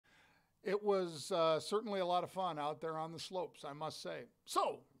It was certainly a lot of fun out there on the slopes, I must say.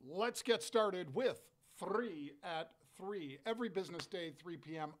 So let's get started with 3 at 3 every business day, 3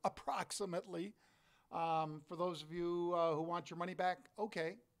 p.m. approximately. For those of you who want your money back,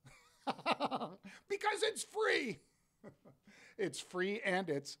 okay. Because it's free. It's free and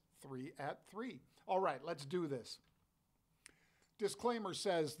it's 3 at 3. All right, let's do this. Disclaimer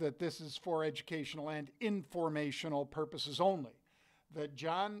says that this is for educational and informational purposes only. That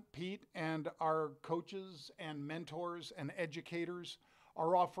John, Pete, and our coaches and mentors and educators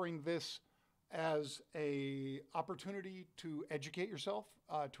are offering this as an opportunity to educate yourself,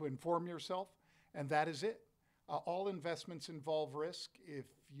 to inform yourself, and that is it. All investments involve risk. If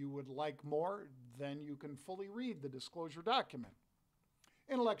you would like more, then you can fully read the disclosure document.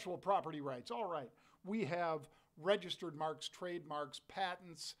 Intellectual property rights. All right. We have registered marks, trademarks,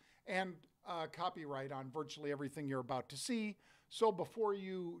 patents, and copyright on virtually everything you're about to see. So before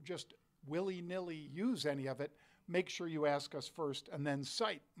you just willy-nilly use any of it, make sure you ask us first and then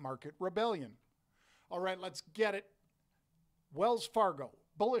cite Market Rebellion. All right, let's get it. Wells Fargo,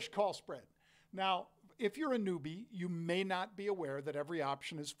 bullish call spread. Now, if you're a newbie, you may not be aware that every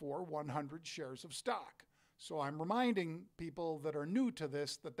option is for 100 shares of stock. So I'm reminding people that are new to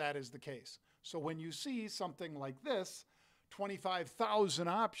this that that is the case. So when you see something like this, 25,000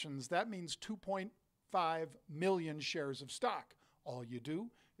 options, that means 2.5 million shares of stock. All you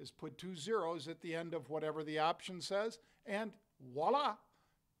do is put 2 zeros at the end of whatever the option says, and voila,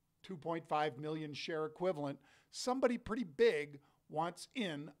 2.5 million share equivalent. Somebody pretty big wants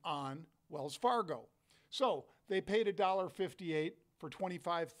in on Wells Fargo. So they paid $1.58 for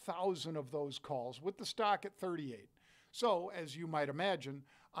 25,000 of those calls with the stock at 38. So as you might imagine,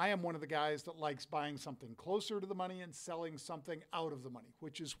 I am one of the guys that likes buying something closer to the money and selling something out of the money,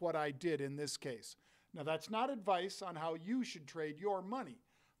 which is what I did in this case. Now that's not advice on how you should trade your money,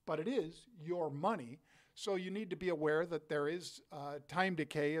 but it is your money. So you need to be aware that there is time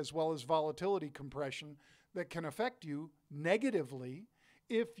decay as well as volatility compression that can affect you negatively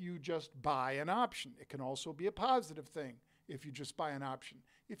if you just buy an option. It can also be a positive thing if you just buy an option.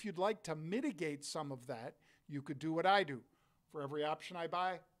 If you'd like to mitigate some of that, you could do what I do. For every option I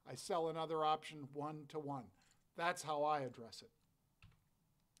buy, I sell another option 1-to-1. That's how I address it.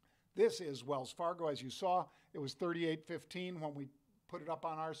 This is Wells Fargo. As you saw, it was 38.15 when we put it up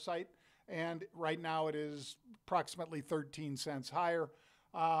on our site, and right now it is approximately 13 cents higher.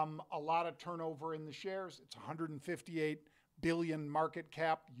 A lot of turnover in the shares. It's 158 billion market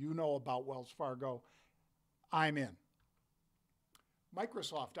cap. You know about Wells Fargo. I'm in.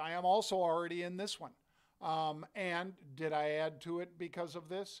 Microsoft, I am also already in this one. And did I add to it because of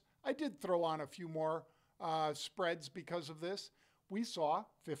this? I did throw on a few more spreads because of this. We saw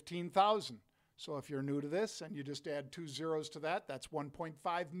 15,000. So if you're new to this and you just add 2 zeros to that, that's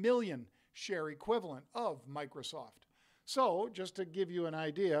 1.5 million share equivalent of Microsoft. So just to give you an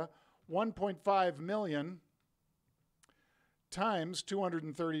idea, 1.5 million times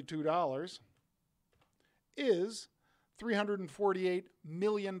 $232 is $348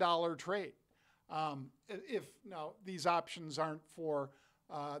 million trade. Now these options aren't for,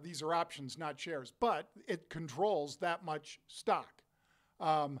 these are options, not shares, but it controls that much stock.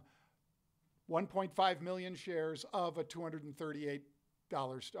 1.5 million shares of a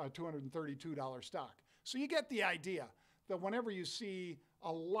 $232 stock. So you get the idea that whenever you see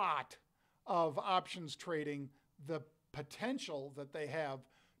a lot of options trading, the potential that they have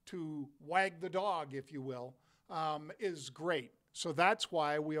to wag the dog, if you will, is great. So that's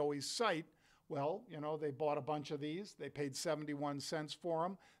why we always cite, well, you know, they bought a bunch of these. They paid 71 cents for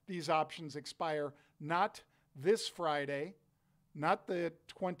them. These options expire not this Friday, not the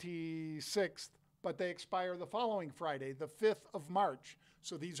 26th, but they expire the following Friday, the 5th of March.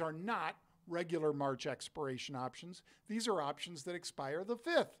 So these are not regular March expiration options. These are options that expire the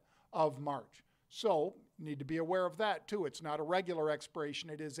 5th of March. So need to be aware of that too. It's not a regular expiration.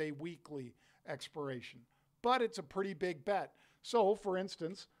 It is a weekly expiration, but it's a pretty big bet. So for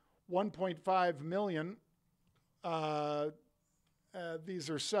instance, 1.5 million, these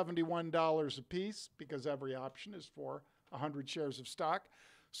are $71 a piece because every option is for 100 shares of stock.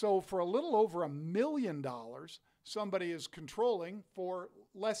 So for a little over $1 million, somebody is controlling for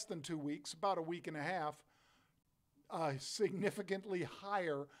less than 2 weeks, about a week and a half, a significantly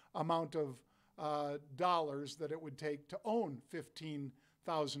higher amount of dollars that it would take to own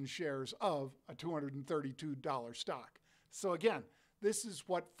 15,000 shares of a $232 stock. So again, this is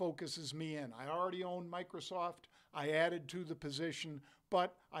what focuses me in. I already own Microsoft. I added to the position,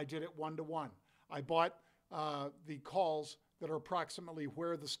 but I did it 1-to-1. I bought the calls that are approximately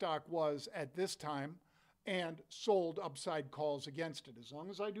where the stock was at this time, and sold upside calls against it. As long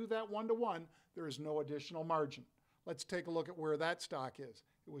as I do that 1-to-1, there is no additional margin. Let's take a look at where that stock is.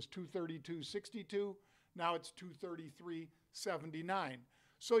 It was 232.62. Now it's 233.79.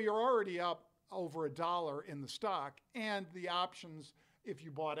 So you're already up over $1 in the stock, and the options, if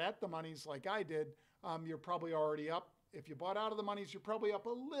you bought at the monies like I did, you're probably already up. If you bought out of the monies, you're probably up a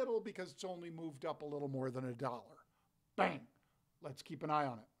little because it's only moved up a little more than $1. Bang! Let's keep an eye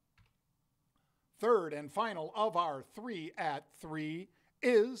on it. Third and final of our 3 at 3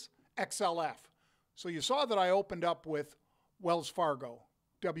 is XLF. So you saw that I opened up with Wells Fargo,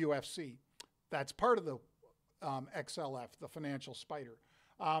 WFC. That's part of the XLF, the financial spider.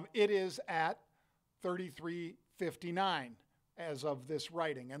 It is at 33.59 as of this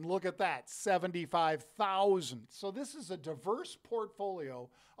writing. And look at that, 75,000. So this is a diverse portfolio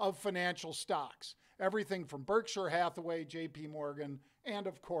of financial stocks. Everything from Berkshire Hathaway, JP Morgan, and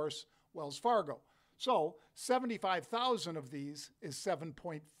of course, Wells Fargo. So 75,000 of these is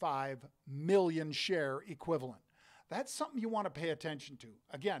 7.5 million share equivalent. That's something you want to pay attention to.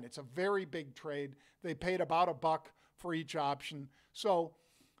 Again, it's a very big trade. They paid about $1 for each option. So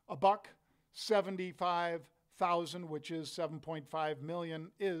 $1, 75,000, which is 7.5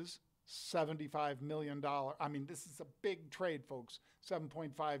 million, is $75 million. I mean, this is a big trade, folks.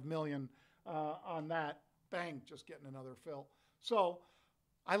 7.5 million on that. Bang, just getting another fill. So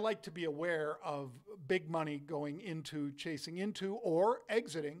I like to be aware of big money going into, chasing into, or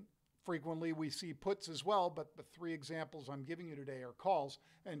exiting. Frequently we see puts as well, but the 3 examples I'm giving you today are calls,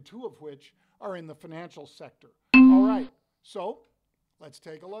 and 2 of which are in the financial sector. All right, so let's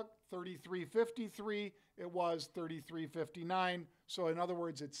take a look. 33.53, it was 33.59. So in other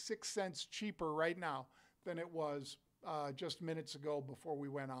words, it's 6 cents cheaper right now than it was just minutes ago before we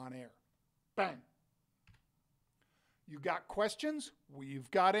went on air. Bang. You got questions?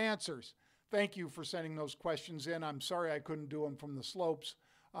 We've got answers. Thank you for sending those questions in. I'm sorry I couldn't do them from the slopes,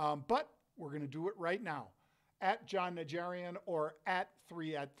 but we're going to do it right now. At Jon Najarian or at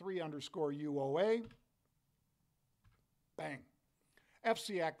 3@3_UOA. Bang.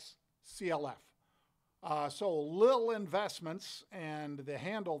 FCX CLF. So Lil Investments, and the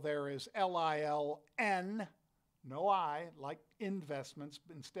handle there is LILN, no I, like investments.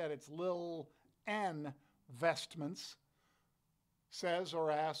 Instead, it's Lil N Investments. Says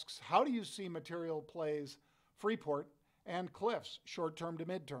or asks, how do you see material plays Freeport and Cliffs, short-term to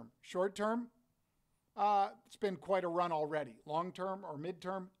mid-term? Short-term, it's been quite a run already. Long-term or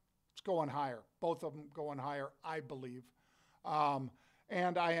mid-term, it's going higher. Both of them going higher, I believe.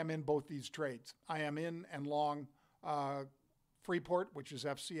 And I am in both these trades. I am in and long Freeport, which is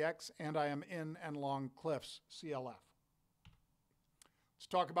FCX, and I am in and long Cliffs, CLF. Let's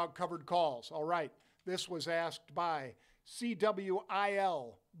talk about covered calls. All right, this was asked by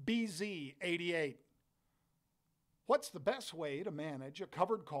CWIL BZ88. What's the best way to manage a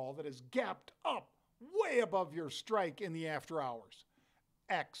covered call that is gapped up way above your strike in the after hours?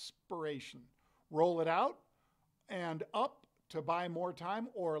 Expiration. Roll it out and up to buy more time,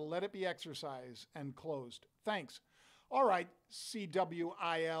 or let it be exercised and closed. Thanks. All right,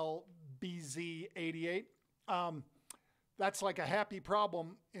 CWIL BZ88. That's like a happy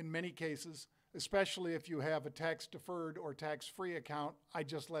problem in many cases, especially if you have a tax-deferred or tax-free account. I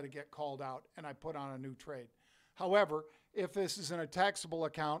just let it get called out and I put on a new trade. However, if this is in a taxable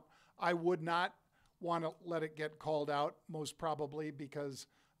account, I would not want to let it get called out, most probably because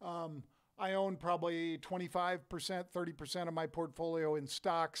I own probably 25%, 30% of my portfolio in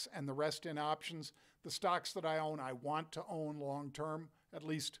stocks and the rest in options. The stocks that I own, I want to own long-term, at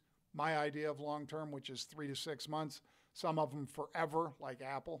least my idea of long-term, which is 3 to 6 months. Some of them forever, like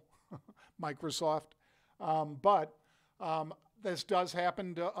Apple, Microsoft. But this does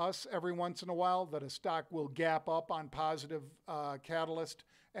happen to us every once in a while, that a stock will gap up on positive catalyst,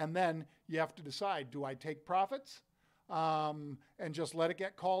 and then you have to decide, do I take profits and just let it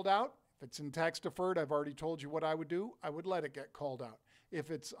get called out? If it's in tax deferred, I've already told you what I would do. I would let it get called out. If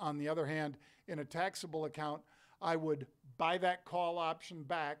it's, on the other hand, in a taxable account, I would buy that call option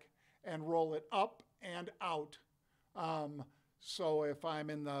back and roll it up and out. So if I'm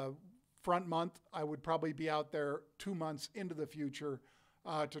in the front month, I would probably be out there 2 months into the future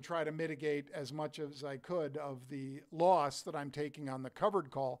to try to mitigate as much as I could of the loss that I'm taking on the covered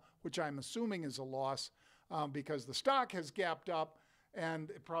call, which I'm assuming is a loss because the stock has gapped up and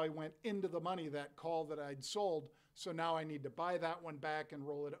it probably went into the money, that call that I'd sold. So now I need to buy that one back and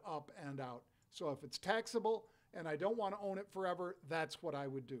roll it up and out. So if it's taxable and I don't want to own it forever, that's what I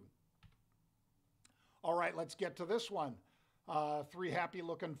would do. All right, let's get to this one. 3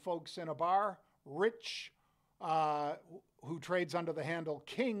 happy-looking folks in a bar. Rich, who trades under the handle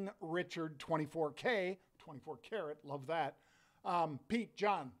King Richard 24K, 24 karat. Love that. Pete,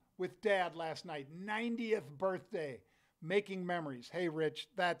 John, with Dad last night, 90th birthday, making memories. Hey, Rich,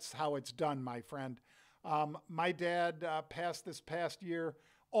 that's how it's done, my friend. My dad passed this past year,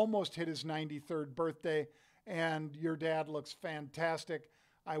 almost hit his 93rd birthday, and your dad looks fantastic.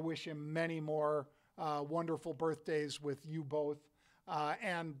 I wish him many more wonderful birthdays with you both,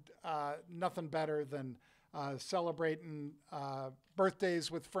 and nothing better than celebrating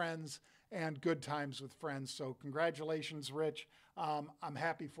birthdays with friends and good times with friends. So congratulations, Rich. I'm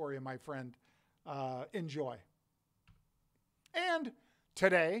happy for you, my friend. Enjoy. And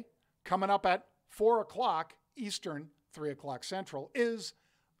today, coming up at 4 o'clock Eastern, 3 o'clock Central, is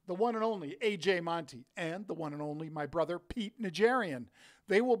the one and only AJ Monty and the one and only my brother Pete Najarian.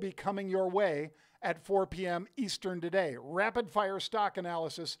 They will be coming your way at 4 p.m. Eastern today. Rapid fire stock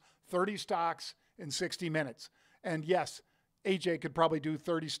analysis, 30 stocks in 60 minutes. And yes, AJ could probably do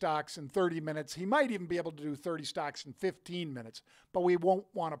 30 stocks in 30 minutes. He might even be able to do 30 stocks in 15 minutes, but we won't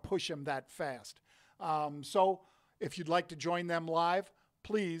want to push him that fast. So if you'd like to join them live,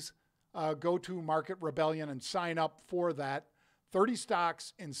 please go to Market Rebellion and sign up for that. 30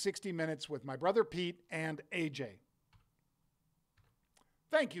 stocks in 60 minutes with my brother Pete and AJ.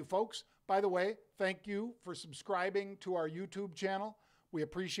 Thank you, folks. By the way, thank you for subscribing to our YouTube channel. We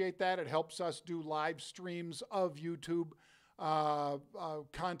appreciate that. It helps us do live streams of YouTube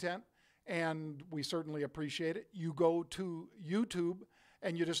content, and we certainly appreciate it. You go to YouTube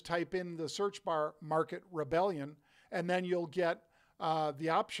and you just type in the search bar Market Rebellion, and then you'll get the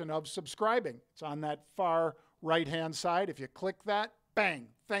option of subscribing. It's on that far right-hand side. If you click that, bang,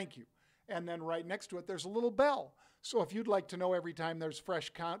 thank you. And then right next to it, there's a little bell. So if you'd like to know every time there's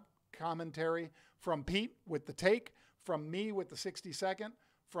fresh commentary from Pete with the take, from me with the 60-second,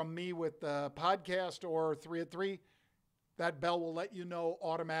 from me with the podcast or 3 at 3, that bell will let you know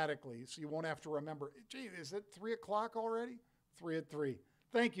automatically. So you won't have to remember, gee, is it 3 o'clock already? 3 at 3.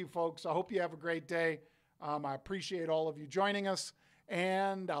 Thank you, folks. I hope you have a great day. I appreciate all of you joining us,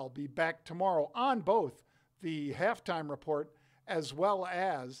 and I'll be back tomorrow on both the halftime report as well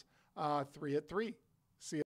as 3 at 3.